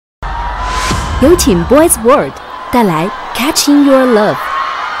有请 Boys World 带来 Catching Your Love。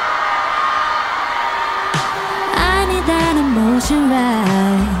 I need that emotion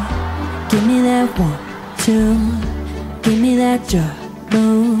right. Give me that 1, 2. Give me that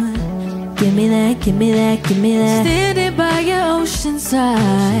trouble. Give me that, give me that, give me that. Standing by your ocean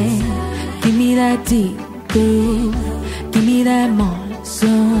side. Give me that deep blue. Give me that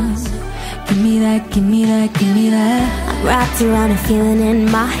monsoon. Give me that, give me that, give me that. I'm wrapped around a feeling in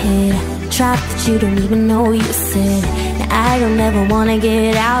my head. Trapped that you don't even know you said. Now I don't ever wanna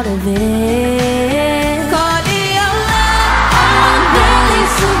get out of it. Caught in your love, I'm barely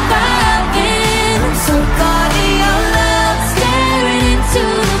surviving. I'm so caught in your love, staring into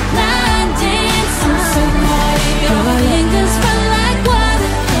the blinding sun. I'm so caught in your fingers feel like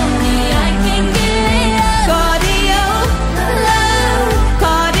water, only I can get it up. Caught in your love,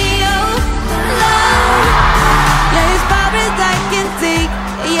 caught in your love. Yeah, as far as I can see,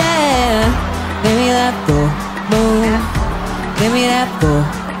 yeah. Give me that boom, boom. Give me that boom,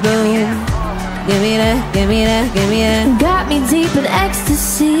 boom. Give me that, give me that, give me that. Got me deep in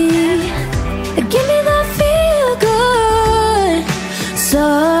ecstasy. Give me that feel good. So